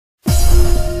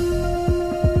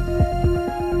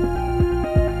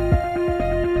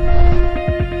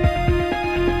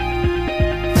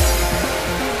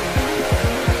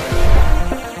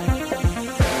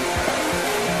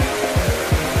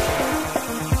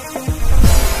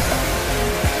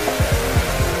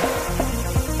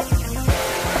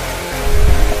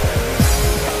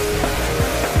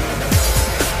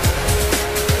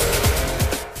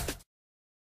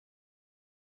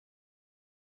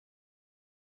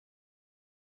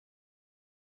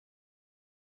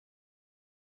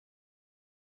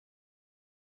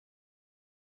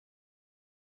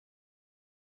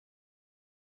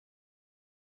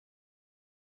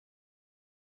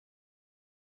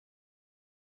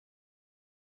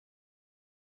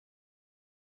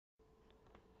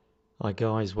Hi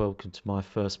guys, welcome to my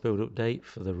first build update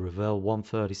for the Revell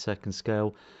 1/32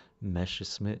 scale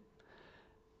Messerschmitt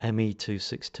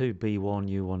Me262 B-1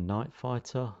 U-1 night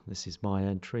fighter. This is my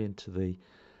entry into the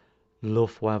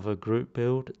Luftwaffe group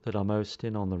build that I'm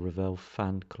hosting on the Revell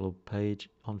fan club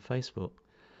page on Facebook.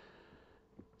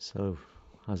 So,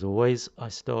 as always, I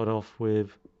start off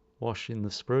with washing the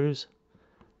sprues,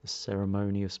 the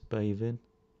ceremonious bathing.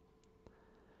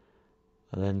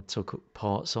 I then took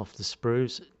parts off the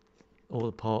sprues, all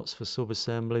the parts for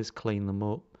sub-assemblies, clean them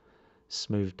up,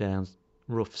 smooth down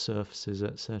rough surfaces,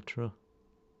 etc.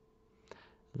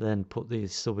 Then put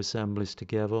these sub-assemblies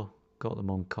together, got them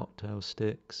on cocktail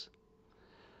sticks.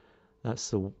 That's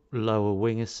the lower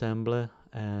wing assembly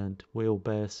and wheel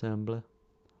bay assembly.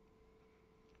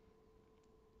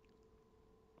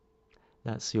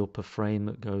 That's the upper frame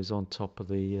that goes on top of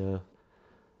the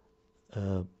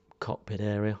cockpit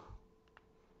area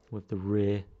with the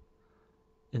rear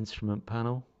instrument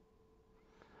panel.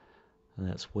 And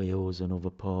that's wheels and other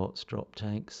parts, drop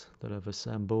tanks that I've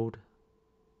assembled.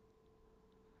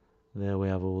 There we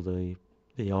have all the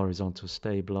horizontal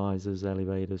stabilizers,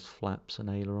 elevators, flaps and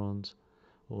ailerons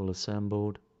all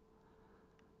assembled.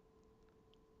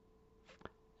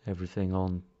 Everything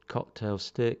on cocktail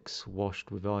sticks,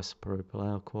 washed with isopropyl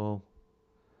alcohol.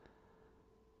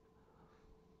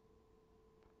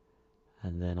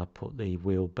 And then I put the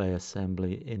wheel bay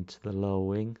assembly into the lower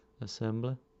wing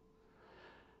assembly.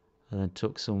 And then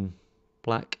took some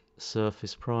black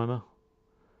surface primer,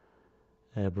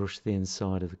 airbrushed the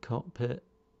inside of the cockpit,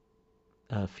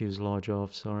 fuselage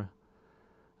off, sorry,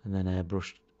 and then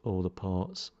airbrushed all the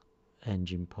parts,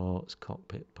 engine parts,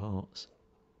 cockpit parts,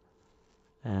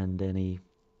 and any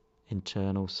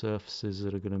internal surfaces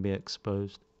that are going to be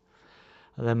exposed.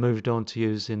 I then moved on to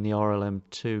using the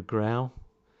RLM2 growl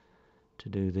to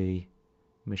do the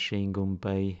machine gun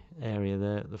bay area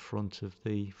there at the front of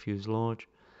the fuselage,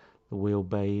 the wheel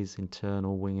bays,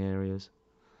 internal wing areas.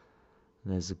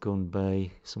 And there's the gun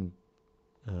bay, some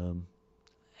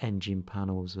engine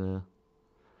panels there,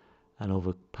 and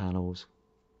other panels,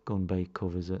 gun bay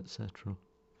covers, etc.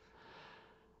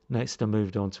 Next I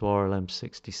moved on to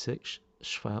RLM66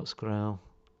 Schwarzgrau,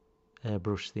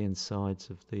 airbrushed the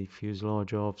insides of the fuselage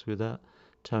halves with that,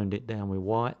 toned it down with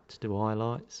white to do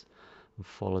highlights, and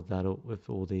followed that up with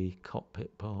all the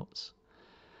cockpit parts.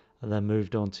 I then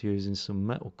moved on to using some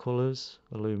metal colours,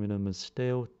 aluminum and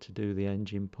steel, to do the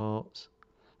engine parts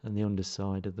and the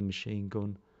underside of the machine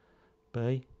gun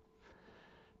bay.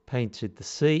 Painted the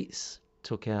seats,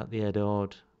 took out the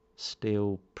Edard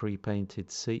steel pre-painted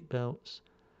seat belts,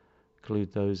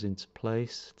 glued those into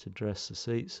place to dress the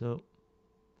seats up,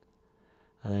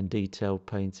 and then detail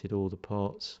painted all the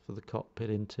parts for the cockpit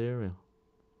interior.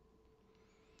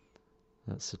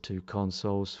 That's the two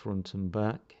consoles, front and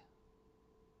back.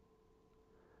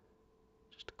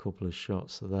 Just a couple of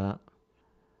shots of that.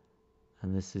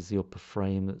 And this is the upper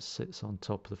frame that sits on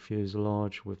top of the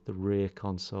fuselage with the rear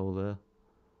console there.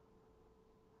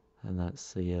 And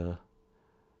that's the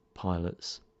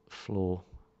pilot's floor,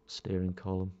 steering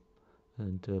column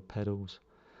and pedals.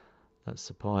 That's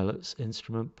the pilot's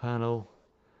instrument panel.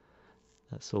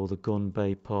 That's all the gun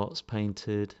bay parts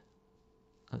painted.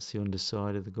 That's the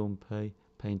underside of the gun bay,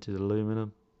 painted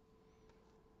aluminum.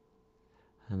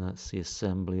 And that's the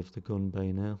assembly of the gun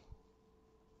bay now.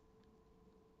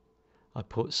 I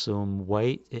put some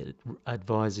weight. It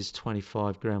advises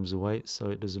 25 grams of weight so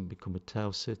it doesn't become a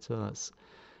tail sitter. That's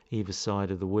either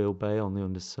side of the wheel bay on the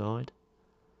underside.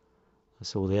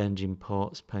 That's all the engine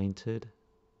parts painted.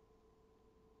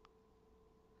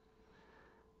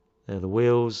 They're the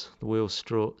wheels, the wheel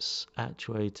struts,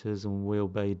 actuators and wheel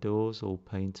bay doors all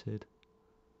painted.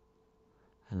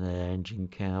 And they're engine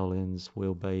cowlings,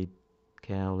 wheel bay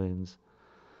cowlings,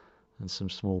 and some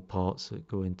small parts that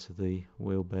go into the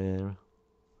wheel bay area.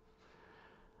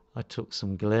 I took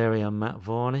some Galarian matte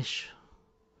varnish,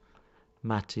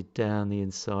 matted down the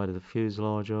inside of the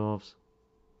fuselage halves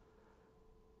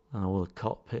and all the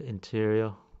cockpit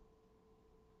interior.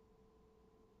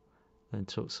 Then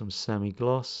took some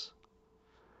semi-gloss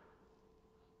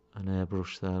and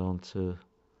airbrushed that onto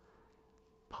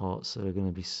parts that are going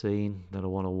to be seen that I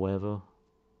want to weather.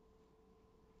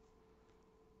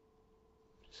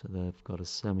 So they've got a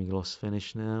semi-gloss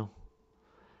finish now.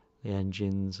 The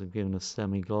engines are given a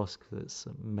semi-gloss because it's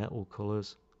metal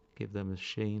colours, give them a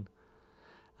sheen.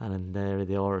 And in there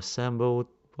they are assembled,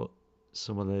 but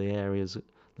some of the areas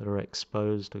that are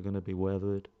exposed are going to be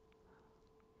weathered.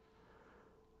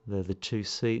 They're the two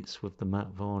seats with the matte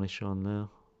varnish on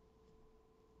now.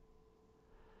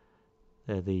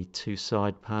 They're the two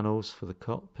side panels for the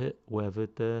cockpit,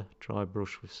 weathered there, dry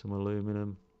brush with some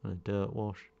aluminum and a dirt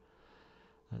wash.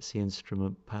 That's the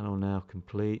instrument panel now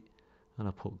complete, and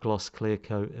I put gloss clear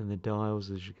coat in the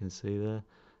dials, as you can see there,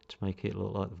 to make it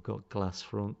look like they've got glass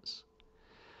fronts.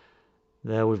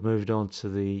 There we've moved on to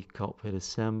the cockpit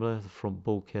assembler. The front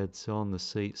bulkhead's on, the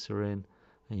seats are in,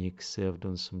 and you can see I've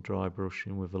done some dry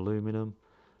brushing with aluminum,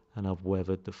 and I've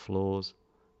weathered the floors,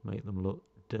 make them look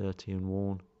dirty and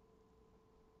worn.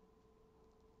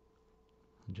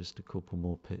 And just a couple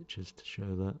more pictures to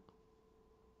show that.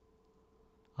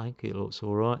 I think it looks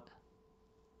alright.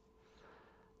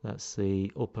 That's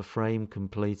the upper frame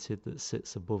completed that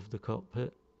sits above the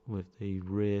cockpit with the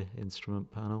rear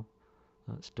instrument panel.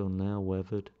 That's done now,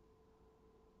 weathered.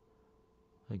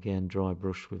 Again, dry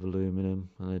brush with aluminum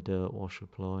and a dirt wash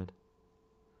applied.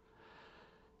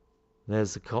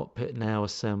 There's the cockpit now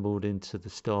assembled into the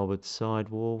starboard side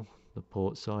wall. The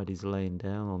port side is laying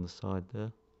down on the side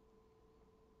there.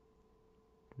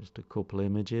 Just a couple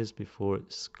images before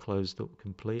it's closed up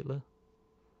completely.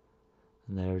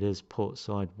 And there it is, port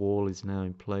side wall is now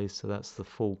in place, so that's the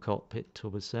full cockpit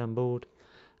tub assembled.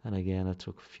 And again, I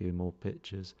took a few more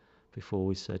pictures before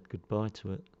we said goodbye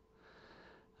to it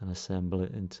and assemble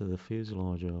it into the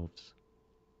fuselage halves.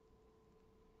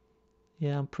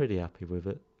 Yeah, I'm pretty happy with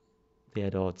it. The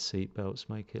Edard seat belts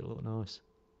make it look nice.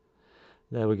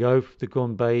 There we go, the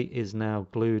gun bay is now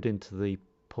glued into the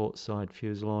port side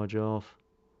fuselage half,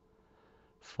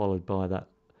 followed by that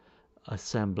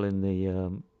assembling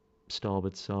the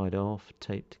starboard side half,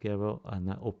 taped together, and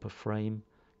that upper frame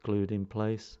glued in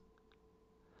place.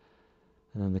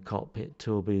 And then the cockpit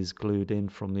tub is glued in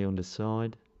from the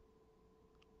underside.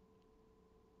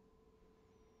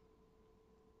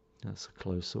 That's a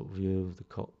close-up view of the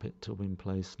cockpit tub in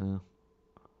place now.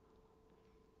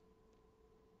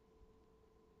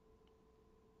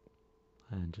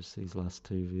 And just these last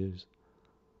two views.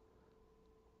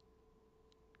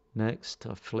 Next,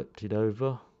 I flipped it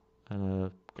over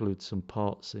and glued some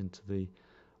parts into the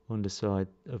underside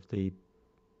of the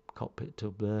cockpit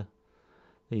tub there.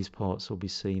 These parts will be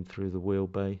seen through the wheel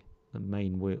bay, the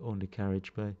main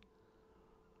undercarriage bay.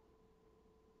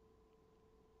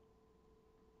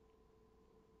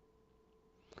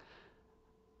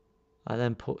 I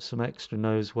then put some extra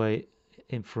nose weight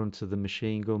in front of the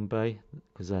machine gun bay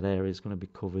because that area is going to be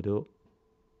covered up.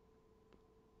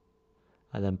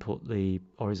 I then put the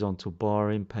horizontal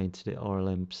bar in, painted it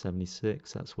RLM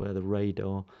 76, that's where the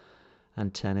radar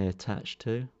antennae attached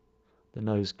to. The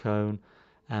nose cone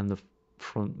and the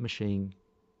front machine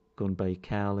gun bay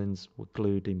cowlings were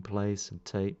glued in place and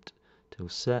taped till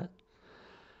set.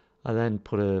 I then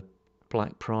put a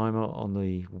black primer on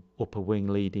the upper wing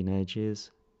leading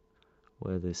edges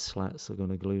where the slats are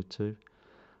going to glue to.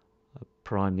 I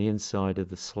primed the inside of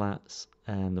the slats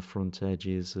and the front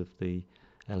edges of the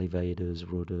elevators,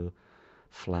 rudder,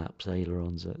 flaps,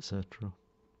 ailerons, etc.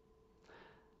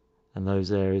 And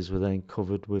those areas were then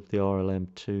covered with the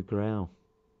RLM2 growl,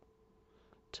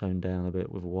 toned down a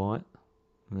bit with white.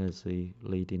 And there's the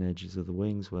leading edges of the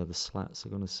wings where the slats are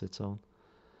going to sit on,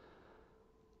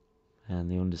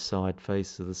 and the underside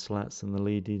face of the slats and the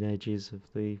leading edges of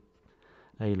the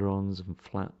ailerons and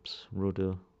flaps,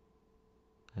 rudder,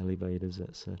 elevators,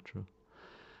 etc.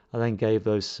 I then gave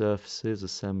those surfaces a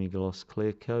semi-gloss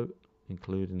clear coat,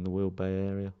 including the wheel bay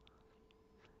area,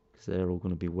 because they're all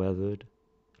going to be weathered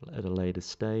at a later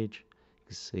stage. You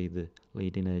can see the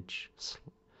leading edge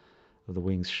of the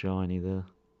wings shiny there.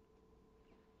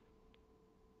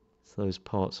 So those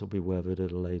parts will be weathered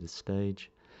at a later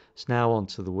stage. It's now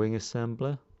onto the wing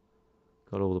assembler.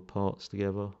 Got all the parts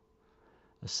together.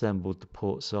 Assembled the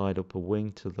port side upper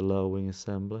wing to the lower wing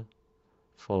assembler,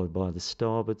 followed by the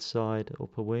starboard side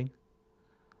upper wing.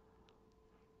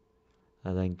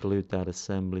 I then glued that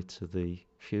assembly to the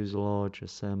fuselage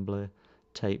assembly,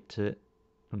 taped it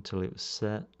until it was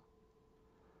set.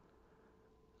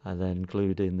 I then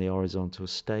glued in the horizontal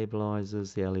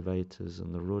stabilizers, the elevators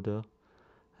and the rudder,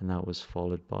 and that was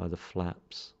followed by the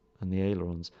flaps and the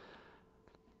ailerons.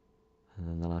 And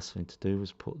then the last thing to do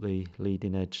was put the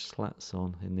leading edge slats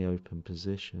on in the open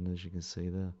position, as you can see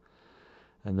there.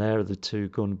 And there are the two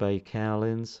gun bay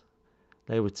cowlings.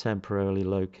 They were temporarily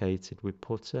located with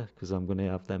putter because I'm going to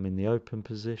have them in the open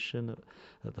position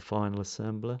at the final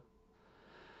assembler.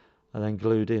 I then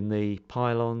glued in the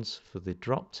pylons for the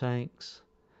drop tanks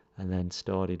and then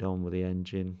started on with the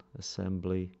engine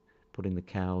assembly, putting the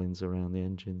cowlings around the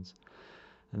engines.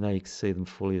 And there you can see them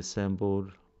fully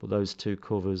assembled, but those two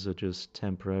covers are just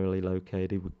temporarily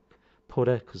located with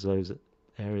putter because those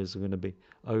areas are going to be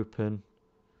open.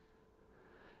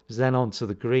 Then on to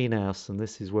the greenhouse, and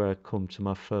this is where I come to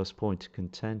my first point of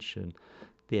contention.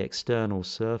 the external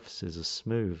surfaces are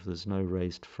smooth. There's no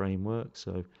raised framework,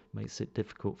 so it makes it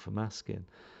difficult for masking.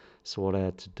 So what I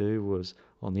had to do was,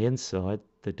 on the inside,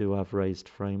 they do have raised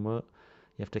framework.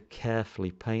 You have to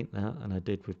carefully paint that, and I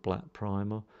did with black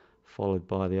primer, followed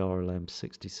by the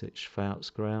RLM66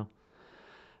 Schwarzgrau.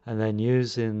 And then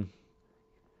using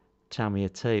Tamiya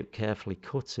tape, carefully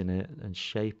cutting it and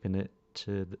shaping it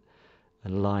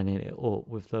and lining it up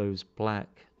with those black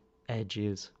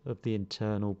edges of the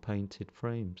internal painted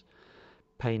frames.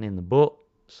 Pain in the butt,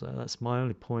 so that's my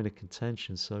only point of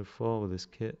contention so far with this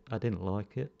kit. I didn't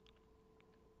like it.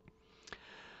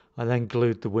 I then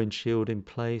glued the windshield in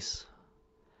place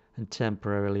and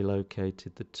temporarily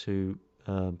located the two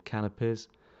canopies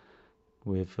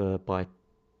with by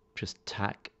just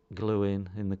tack gluing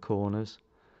in the corners.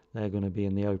 They're going to be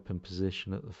in the open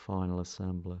position at the final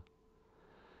assembly.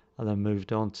 I then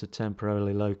moved on to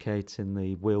temporarily locating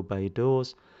the wheel bay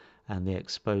doors, and the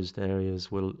exposed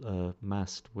areas were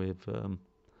masked with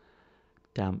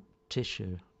damp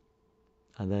tissue.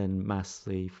 I then masked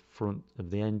the front of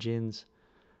the engines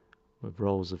with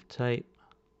rolls of tape,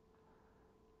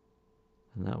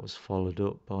 and that was followed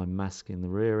up by masking the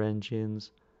rear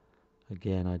engines.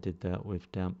 Again, I did that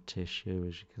with damp tissue,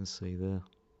 as you can see there.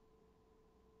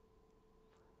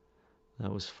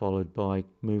 That was followed by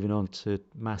moving on to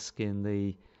masking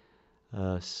the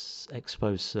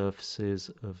exposed surfaces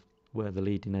of where the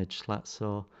leading edge slats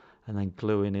are, and then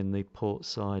gluing in the port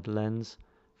side lens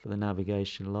for the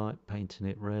navigation light, painting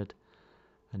it red,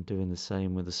 and doing the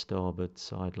same with the starboard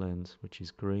side lens, which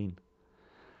is green.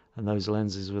 And those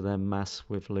lenses were then masked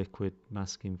with liquid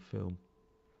masking film.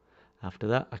 After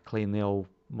that, I cleaned the old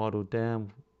model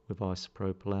down with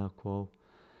isopropyl alcohol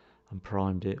and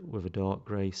primed it with a dark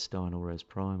grey Stynylrez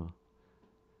primer.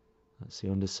 That's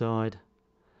the underside.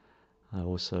 I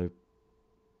also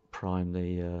primed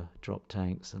the drop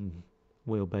tanks and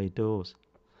wheel bay doors.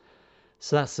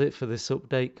 So that's it for this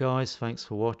update, guys. Thanks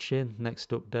for watching.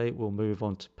 Next update, we'll move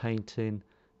on to painting,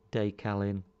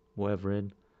 decaling,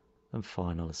 weathering, and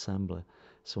final assembly.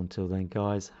 So until then,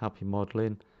 guys, happy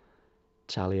modelling.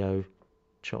 Talio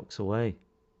chocks away.